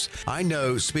 Russ, I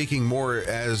know, speaking more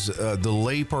as the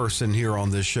layperson here on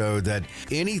this show, that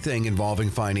anything involving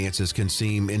finances can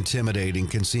seem intimidating,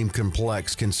 can seem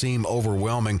complex, can seem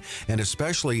overwhelming, and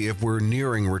especially if we're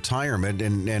nearing retirement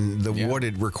and what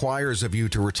it requires of you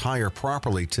to retire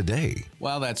properly today.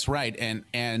 Well, that's right. And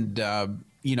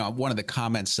one of the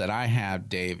comments that I have,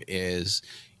 Dave, is,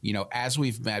 as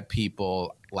we've met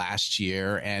people last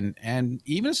year and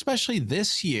even especially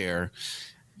this year,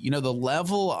 the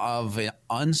level of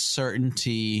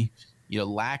uncertainty,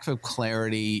 lack of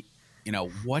clarity,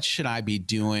 what should I be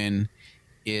doing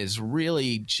is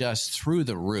really just through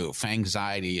the roof.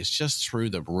 Anxiety is just through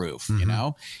the roof,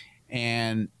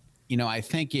 and I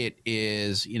think it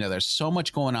is, there's so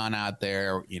much going on out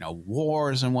there,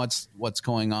 wars and what's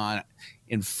going on.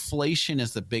 Inflation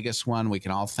is the biggest one. We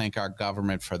can all thank our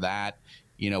government for that,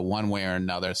 one way or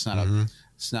another. It's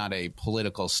not a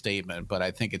political statement, but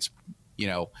I think it's,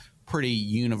 pretty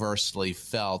universally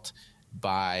felt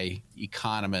by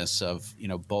economists of,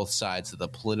 both sides of the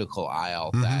political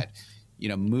aisle that,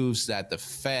 moves that the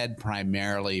Fed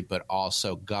primarily, but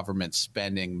also government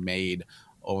spending made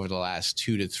over the last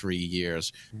 2 to 3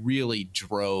 years really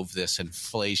drove this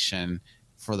inflation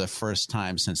for the first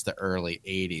time since the early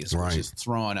 80s, which is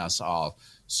throwing us all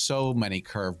so many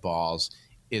curveballs,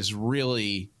 is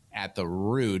really at the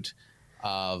root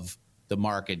of the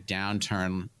market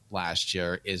downturn last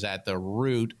year, is at the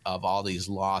root of all these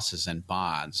losses in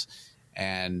bonds.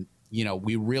 And,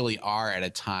 we really are at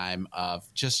a time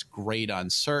of just great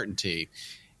uncertainty.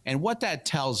 And what that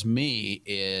tells me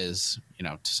is,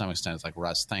 to some extent, it's like,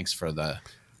 Russ, thanks for the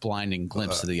blinding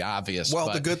glimpse of the obvious.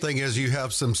 Well, the good thing is you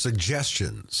have some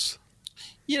suggestions.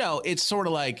 It's sort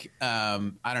of like,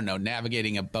 I don't know,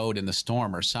 navigating a boat in the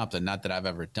storm or something. Not that I've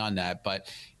ever done that, but,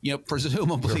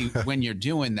 presumably when you're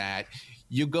doing that,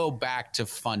 you go back to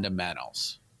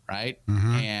fundamentals, right?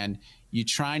 Mm-hmm. And you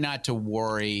try not to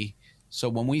worry. So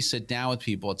when we sit down with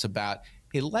people, it's about,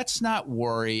 hey, let's not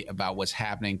worry about what's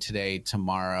happening today,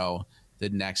 tomorrow, the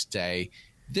next day.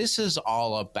 This is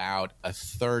all about a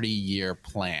 30-year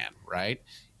plan, right?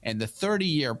 And the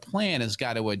 30-year plan has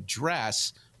got to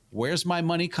address, where's my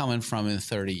money coming from in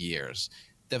 30 years?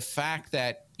 The fact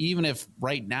that even if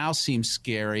right now seems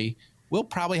scary, we'll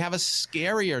probably have a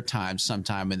scarier time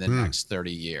sometime in the next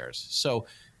 30 years. So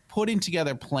putting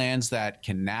together plans that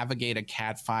can navigate a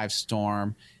Cat 5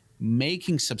 storm,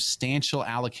 making substantial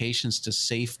allocations to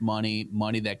safe money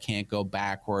that can't go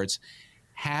backwards,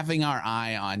 having our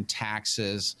eye on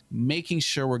taxes, making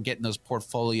sure we're getting those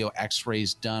portfolio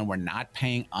x-rays done, we're not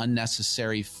paying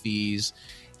unnecessary fees.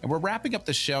 And we're wrapping up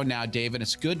the show now, David.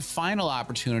 It's a good final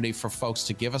opportunity for folks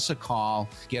to give us a call,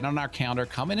 get on our calendar,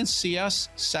 come in and see us.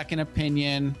 Second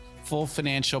opinion, full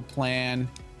financial plan,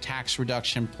 tax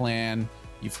reduction plan.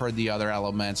 You've heard the other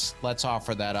elements. Let's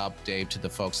offer that up, Dave, to the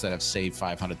folks that have saved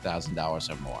 $500,000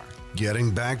 or more.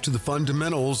 Getting back to the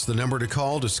fundamentals, the number to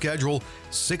call to schedule,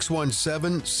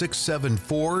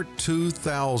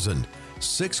 617-674-2000.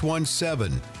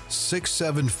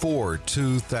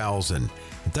 617-674-2000.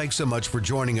 Thanks so much for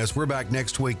joining us. We're back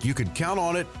next week. You can count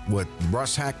on it with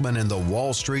Russ Hackmann and the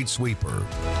Wall Street Sweeper.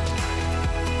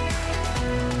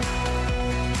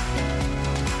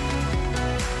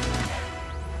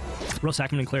 Russ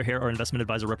Hackmann and Claire Hare are investment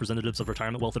advisor representatives of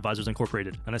Retirement Wealth Advisors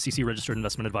Incorporated, an SEC-registered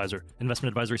investment advisor. Investment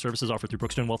advisory services offered through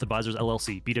Brookstone Wealth Advisors,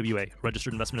 LLC, BWA,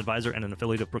 registered investment advisor and an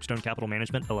affiliate of Brookstone Capital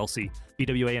Management, LLC.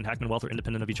 BWA and Hackmann Wealth are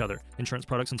independent of each other. Insurance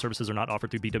products and services are not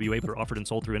offered through BWA, but are offered and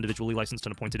sold through individually licensed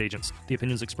and appointed agents. The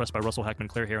opinions expressed by Russell Hackmann,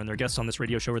 Claire Hare, and their guests on this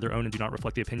radio show are their own and do not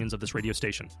reflect the opinions of this radio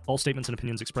station. All statements and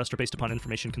opinions expressed are based upon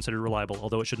information considered reliable,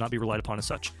 although it should not be relied upon as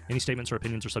such. Any statements or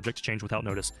opinions are subject to change without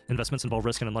notice. Investments involve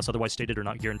risk and, unless otherwise stated, are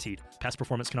not guaranteed. Past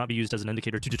performance cannot be used as an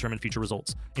indicator to determine future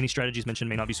results. Any strategies mentioned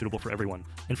may not be suitable for everyone.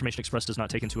 Information expressed does not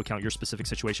take into account your specific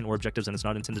situation or objectives and is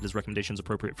not intended as recommendations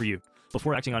appropriate for you.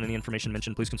 Before acting on any information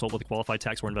mentioned, please consult with a qualified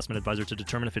tax or investment advisor to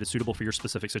determine if it is suitable for your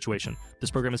specific situation.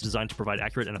 This program is designed to provide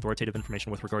accurate and authoritative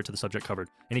information with regard to the subject covered.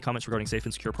 Any comments regarding safe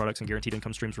and secure products and guaranteed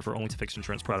income streams refer only to fixed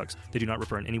insurance products. They do not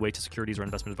refer in any way to securities or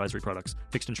investment advisory products.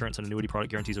 Fixed insurance and annuity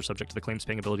product guarantees are subject to the claims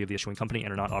paying ability of the issuing company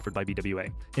and are not offered by BWA.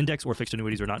 Index or fixed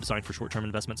annuities are not designed for short-term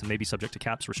investments and may be subject to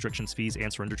caps, restrictions, fees,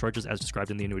 and surrender charges as described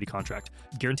in the annuity contract.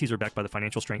 Guarantees are backed by the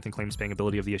financial strength and claims paying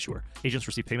ability of the issuer. Agents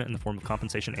receive payment in the form of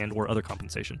compensation and or other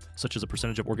compensation, such as a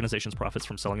percentage of organization's profits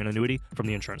from selling an annuity from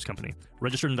the insurance company.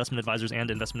 Registered investment advisors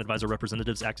and investment advisor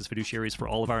representatives act as fiduciaries for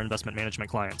all of our investment management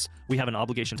clients. We have an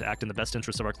obligation to act in the best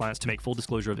interest of our clients to make full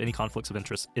disclosure of any conflicts of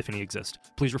interest, if any exist.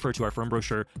 Please refer to our firm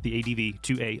brochure, the ADV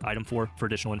 2A Item 4, for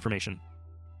additional information.